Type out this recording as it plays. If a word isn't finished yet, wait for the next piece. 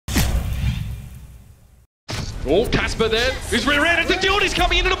Oh, Kasper there, who's rear-ended the duel, he's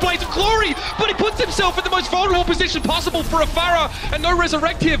coming into the blaze of glory, but he puts himself in the most vulnerable position possible for a Pharah, and no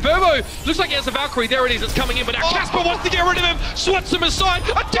resurrect here. Verbo looks like he has a Valkyrie, there it is, it's coming in, but now Kasper wants to get rid of him, swats him aside,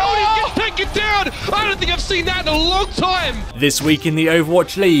 a duel, he gets taken down! I don't think I've seen that in a long time! This week in the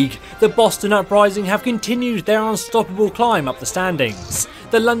Overwatch League, the Boston Uprising have continued their unstoppable climb up the standings.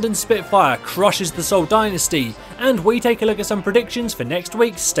 The London Spitfire crushes the Seoul Dynasty, and we take a look at some predictions for next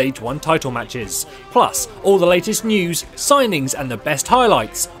week's Stage 1 title matches. Plus, all the latest news, signings and the best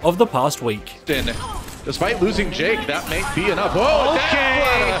highlights of the past week. Despite losing Jake, that may be enough. Oh,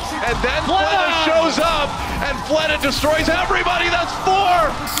 okay! And then Fleta shows up, and Fleta destroys everybody! That's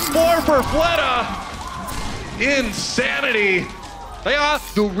four for Fleta! Insanity! They are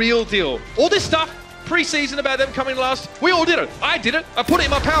the real deal. All this stuff, pre-season about them coming last, we all did it. I did it. I put it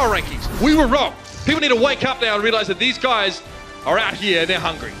in my power rankings. We were wrong. People need to wake up now and realize that these guys are out here and they're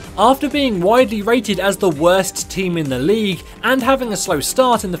hungry. After being widely rated as the worst team in the league and having a slow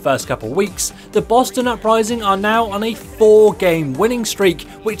start in the first couple weeks, the Boston Uprising are now on a 4-game winning streak,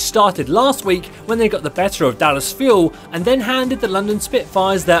 which started last week when they got the better of Dallas Fuel and then handed the London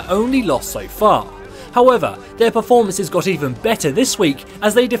Spitfires their only loss so far. However, their performances got even better this week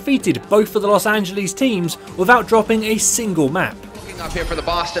as they defeated both of the Los Angeles teams without dropping a single map. Up here for the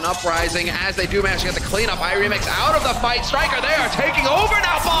Boston Uprising as they do manage to get the cleanup. iRemix out of the fight. Striker, they are taking over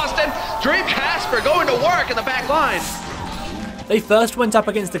now, Boston. DreamKazper going to work in the back line. They first went up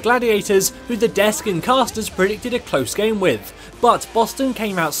against the Gladiators, who the desk and casters predicted a close game with, but Boston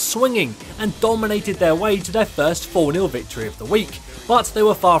came out swinging and dominated their way to their first 4-0 victory of the week. But they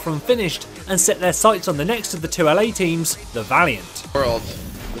were far from finished and set their sights on the next of the two LA teams, the Valiant.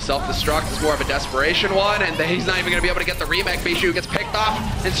 The self-destruct is more of a desperation one, and he's not even going to be able to get the remake. Bishu gets picked off,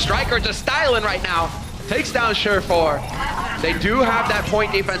 and Striker just styling right now. Takes down Surefour. They do have that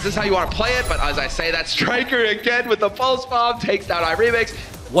point defense. This is how you want to play it, but as I say, that Striker again with the pulse bomb takes down iRemix.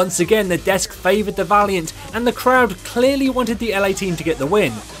 Once again, the desk favoured the Valiant, and the crowd clearly wanted the LA team to get the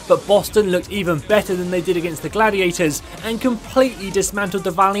win, but Boston looked even better than they did against the Gladiators and completely dismantled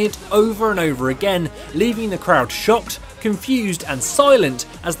the Valiant over and over again, leaving the crowd shocked, confused and silent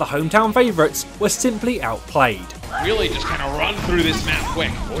as the hometown favourites were simply outplayed. Really just kind of run through this map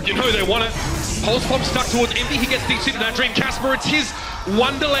quick. Well, you know they want it. Pulse bomb stuck towards Envy, he gets deep seated now. DreamKazper, it's his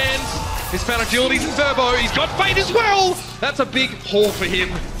Wonderland. His found agilities and Verbo, he's got Fate as well! That's a big haul for him.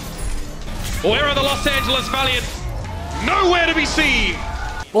 Where are the Los Angeles Valiant? Nowhere to be seen!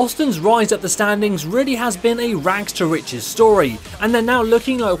 Boston's rise up the standings really has been a rags to riches story, and they're now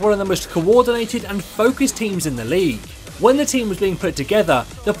looking like one of the most coordinated and focused teams in the league. When the team was being put together,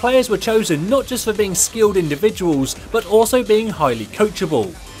 the players were chosen not just for being skilled individuals, but also being highly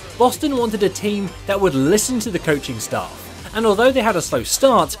coachable. Boston wanted a team that would listen to the coaching staff, and although they had a slow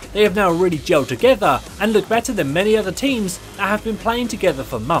start, they have now really gelled together and look better than many other teams that have been playing together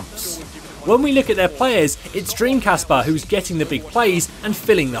for months. When we look at their players, it's DreamKazper who's getting the big plays and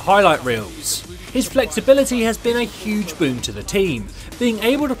filling the highlight reels. His flexibility has been a huge boon to the team. Being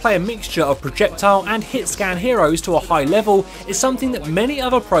able to play a mixture of projectile and hit scan heroes to a high level is something that many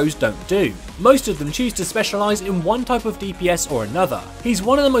other pros don't do. Most of them choose to specialise in one type of DPS or another. He's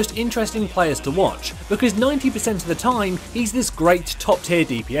one of the most interesting players to watch because 90% of the time he's this great top tier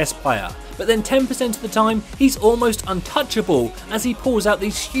DPS player, but then 10% of the time he's almost untouchable as he pulls out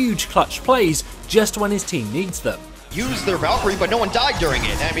these huge clutch plays just when his team needs them. Used their Valkyrie, but no one died during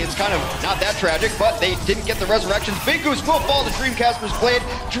it. I mean, it's kind of not that tragic, but they didn't get the resurrections. Big Goose will fall to DreamKazper's blade.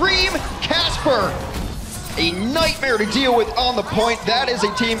 DreamKazper! A nightmare to deal with on the point. That is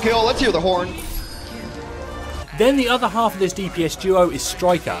a team kill. Let's hear the horn. Then the other half of this DPS duo is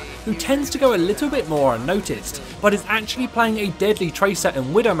Striker, who tends to go a little bit more unnoticed, but is actually playing a deadly Tracer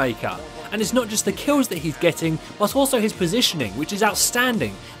and Widowmaker. And it's not just the kills that he's getting, but also his positioning, which is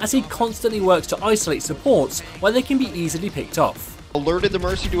outstanding, as he constantly works to isolate supports where they can be easily picked off. Alerted the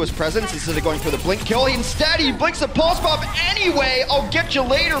Mercy to his presence instead of going for the blink kill. Instead, he blinks the pulse bomb anyway. I'll get you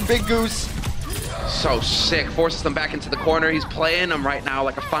later, Big Goose. So sick, forces them back into the corner. He's playing them right now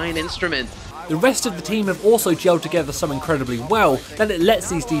like a fine instrument. The rest of the team have also gelled together so incredibly well that it lets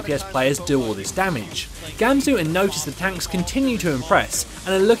these DPS players do all this damage. Gamzu and Notice the tanks continue to impress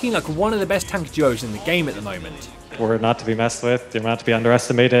and are looking like one of the best tank duos in the game at the moment. We're not to be messed with, they're not to be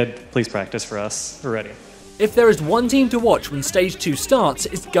underestimated. Please practice for us, we're ready. If there is one team to watch when Stage 2 starts,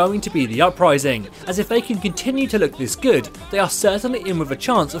 it's going to be the Uprising, as if they can continue to look this good, they are certainly in with a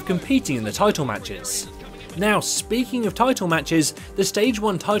chance of competing in the title matches. Now, speaking of title matches, the Stage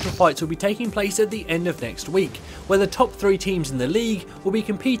 1 title fights will be taking place at the end of next week, where the top 3 teams in the league will be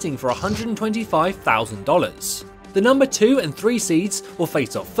competing for $125,000. The number 2 and 3 seeds will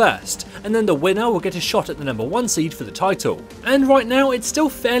face off first, and then the winner will get a shot at the number 1 seed for the title. And right now it's still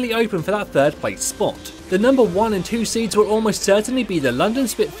fairly open for that 3rd place spot. The number 1 and 2 seeds will almost certainly be the London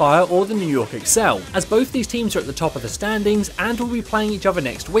Spitfire or the New York Excel, as both these teams are at the top of the standings and will be playing each other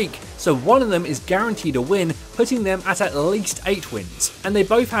next week, so one of them is guaranteed a win, putting them at least 8 wins, and they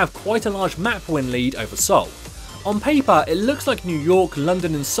both have quite a large map win lead over Seoul. On paper, it looks like New York,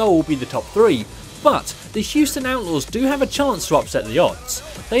 London and Seoul will be the top 3, but the Houston Outlaws do have a chance to upset the odds.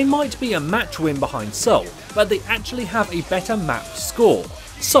 They might be a match win behind Seoul, but they actually have a better map score.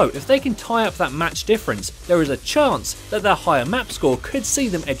 So if they can tie up that match difference, there is a chance that their higher map score could see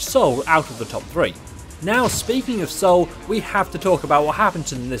them edge Seoul out of the top 3. Now, speaking of Seoul, we have to talk about what happened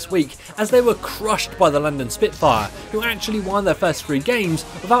to them this week, as they were crushed by the London Spitfire, who actually won their first 3 games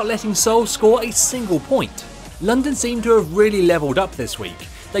without letting Seoul score a single point. London seemed to have really levelled up this week.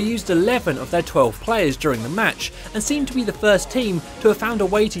 They used 11 of their 12 players during the match, and seemed to be the first team to have found a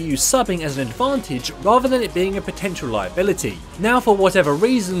way to use subbing as an advantage rather than it being a potential liability. Now, for whatever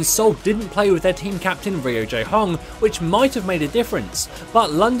reason, Seoul didn't play with their team captain Ryo Jae-hong, which might have made a difference,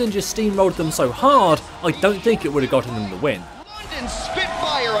 but London just steamrolled them so hard, I don't think it would have gotten them the win. London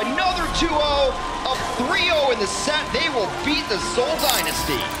Spitfire, another 2-0, up 3-0 in the set. They will beat the Seoul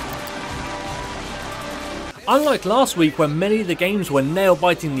Dynasty. Unlike last week when many of the games were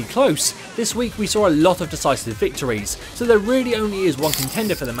nail-bitingly close, this week we saw a lot of decisive victories, so there really only is one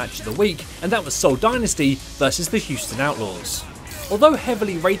contender for the match of the week, and that was Seoul Dynasty versus the Houston Outlaws. Although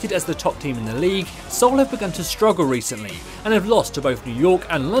heavily rated as the top team in the league, Seoul have begun to struggle recently, and have lost to both New York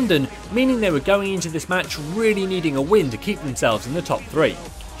and London, meaning they were going into this match really needing a win to keep themselves in the top 3.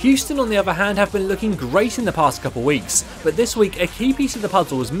 Houston, on the other hand, have been looking great in the past couple weeks, but this week a key piece of the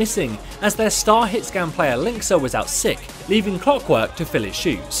puzzle was missing, as their star hitscan player Linkser was out sick, leaving Clockwork to fill his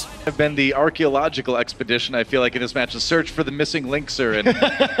shoes. Have been the archaeological expedition, I feel like, in this match, to search for the missing Linkser, and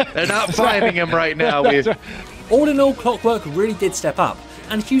they're not finding him right now. All in all, Clockwork really did step up,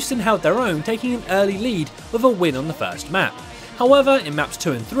 and Houston held their own, taking an early lead with a win on the first map. However, in maps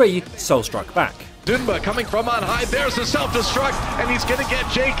 2 and 3, Seoul struck back. Dunba coming from on high, there's the self-destruct, and he's going to get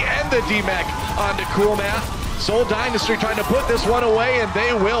Jake and the DMAC onto Cool Math. Seoul Dynasty trying to put this one away, and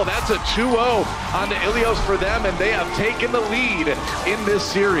they will. That's a 2-0 onto Ilios for them, and they have taken the lead in this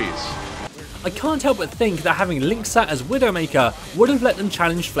series. I can't help but think that having Linkser as Widowmaker would have let them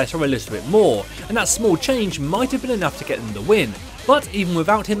challenge Fletter a little bit more, and that small change might have been enough to get them the win. But even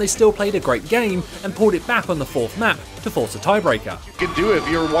without him, they still played a great game and pulled it back on the 4th map to force a tiebreaker. You can do it if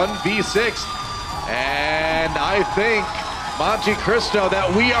you're 1v6. And I think, Monte Cristo, that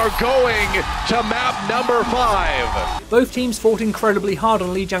we are going to map number 5. Both teams fought incredibly hard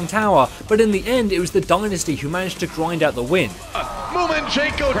on Lijiang Tower, but in the end it was the Dynasty who managed to grind out the win.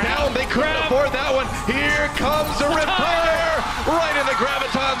 Mumenjenko down, they couldn't afford that one. Here comes the Riptire, right in the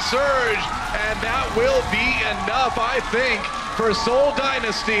Graviton Surge. And that will be enough, I think, for Seoul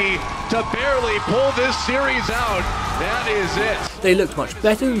Dynasty to barely pull this series out. That is it. They looked much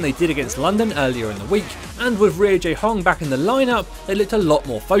better than they did against London earlier in the week, and with Ryo Jae-hong back in the lineup, they looked a lot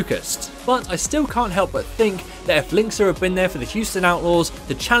more focused. But I still can't help but think that if Linkser had been there for the Houston Outlaws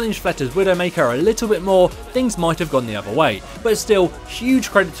to challenge Fletter's Widowmaker a little bit more, things might have gone the other way. But still,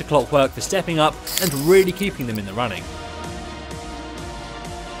 huge credit to Clockwork for stepping up and really keeping them in the running.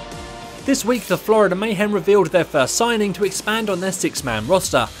 This week, the Florida Mayhem revealed their first signing to expand on their 6-man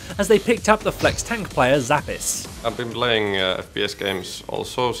roster, as they picked up the flex tank player Zappis. I've been playing FPS games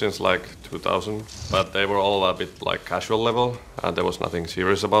also since like 2000, but they were all a bit like casual level, and there was nothing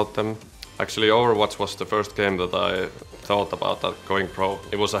serious about them. Actually, Overwatch was the first game that I thought about going pro.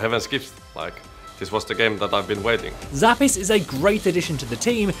 It was a heaven's gift, like. This was the game that I've been waiting. Zappis is a great addition to the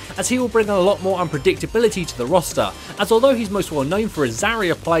team, as he will bring a lot more unpredictability to the roster, as although he's most well known for his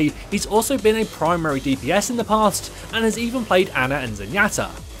Zarya play, he's also been a primary DPS in the past, and has even played Ana and Zenyatta.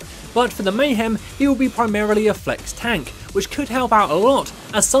 But for the Mayhem, he will be primarily a flex tank, which could help out a lot,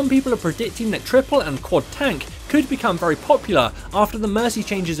 as some people are predicting that triple and quad tank could become very popular after the Mercy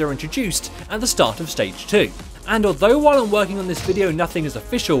changes are introduced at the start of Stage 2. And although while I'm working on this video nothing is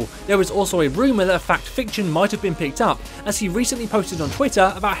official, there is also a rumour that Fact Fiction might have been picked up, as he recently posted on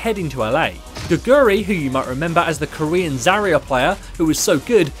Twitter about heading to LA. Guguri, who you might remember as the Korean Zarya player who was so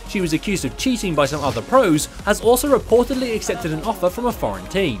good she was accused of cheating by some other pros, has also reportedly accepted an offer from a foreign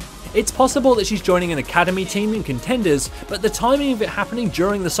team. It's possible that she's joining an academy team in Contenders, but the timing of it happening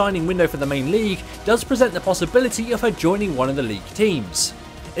during the signing window for the main league does present the possibility of her joining one of the league teams.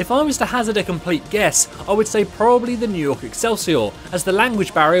 If I was to hazard a complete guess, I would say probably the New York Excelsior, as the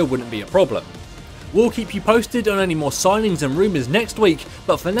language barrier wouldn't be a problem. We'll keep you posted on any more signings and rumours next week,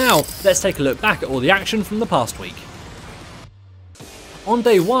 but for now, let's take a look back at all the action from the past week. On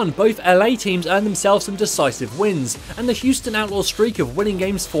day 1, both LA teams earned themselves some decisive wins, and the Houston Outlaws' streak of winning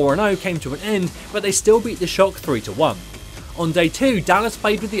games 4-0 came to an end, but they still beat the Shock 3-1. On day 2, Dallas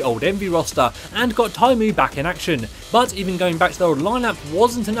played with the old Envy roster and got Taimu back in action, but even going back to their old lineup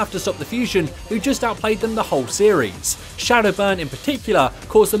wasn't enough to stop the Fusion, who just outplayed them the whole series. Shadowburn in particular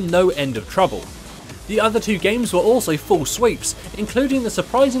caused them no end of trouble. The other 2 games were also full sweeps, including the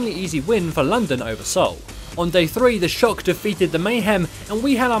surprisingly easy win for London over Seoul. On day 3, the Shock defeated the Mayhem, and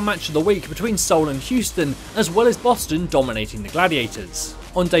we had our match of the week between Seoul and Houston, as well as Boston dominating the Gladiators.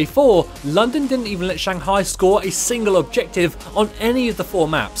 On day 4, London didn't even let Shanghai score a single objective on any of the 4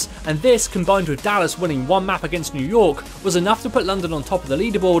 maps, and this, combined with Dallas winning 1 map against New York, was enough to put London on top of the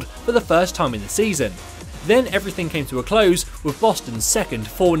leaderboard for the first time in the season. Then everything came to a close with Boston's second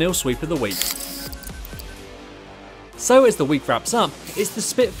 4-0 sweep of the week. So as the week wraps up, it's the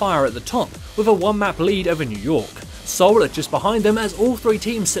Spitfire at the top, with a 1-map lead over New York. Seoul are just behind them as all 3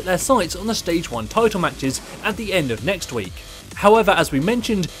 teams set their sights on the Stage 1 title matches at the end of next week. However, as we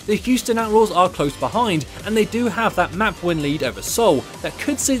mentioned, the Houston Outlaws are close behind, and they do have that map win lead over Seoul that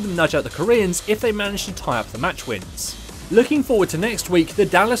could see them nudge out the Koreans if they manage to tie up the match wins. Looking forward to next week, the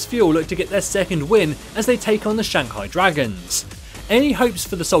Dallas Fuel look to get their second win as they take on the Shanghai Dragons. Any hopes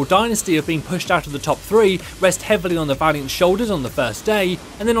for the Seoul Dynasty of being pushed out of the top 3 rest heavily on the Valiant's shoulders on the first day,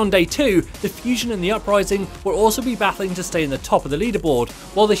 and then on day 2, the Fusion and the Uprising will also be battling to stay in the top of the leaderboard,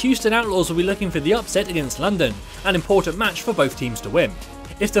 while the Houston Outlaws will be looking for the upset against London, an important match for both teams to win.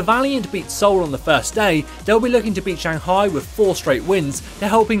 If the Valiant beat Seoul on the first day, they'll be looking to beat Shanghai with 4 straight wins to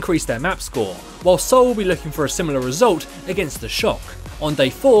help increase their map score, while Seoul will be looking for a similar result against the Shock. On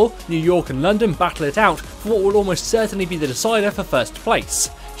day 4, New York and London battle it out for what will almost certainly be the decider for first place.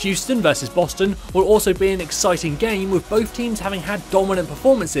 Houston versus Boston will also be an exciting game, with both teams having had dominant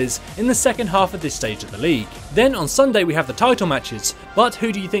performances in the second half of this stage of the league. Then on Sunday we have the title matches, but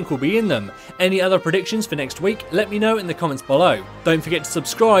who do you think will be in them? Any other predictions for next week? Let me know in the comments below. Don't forget to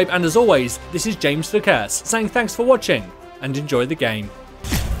subscribe, and as always, this is James the Curse saying thanks for watching and enjoy the game.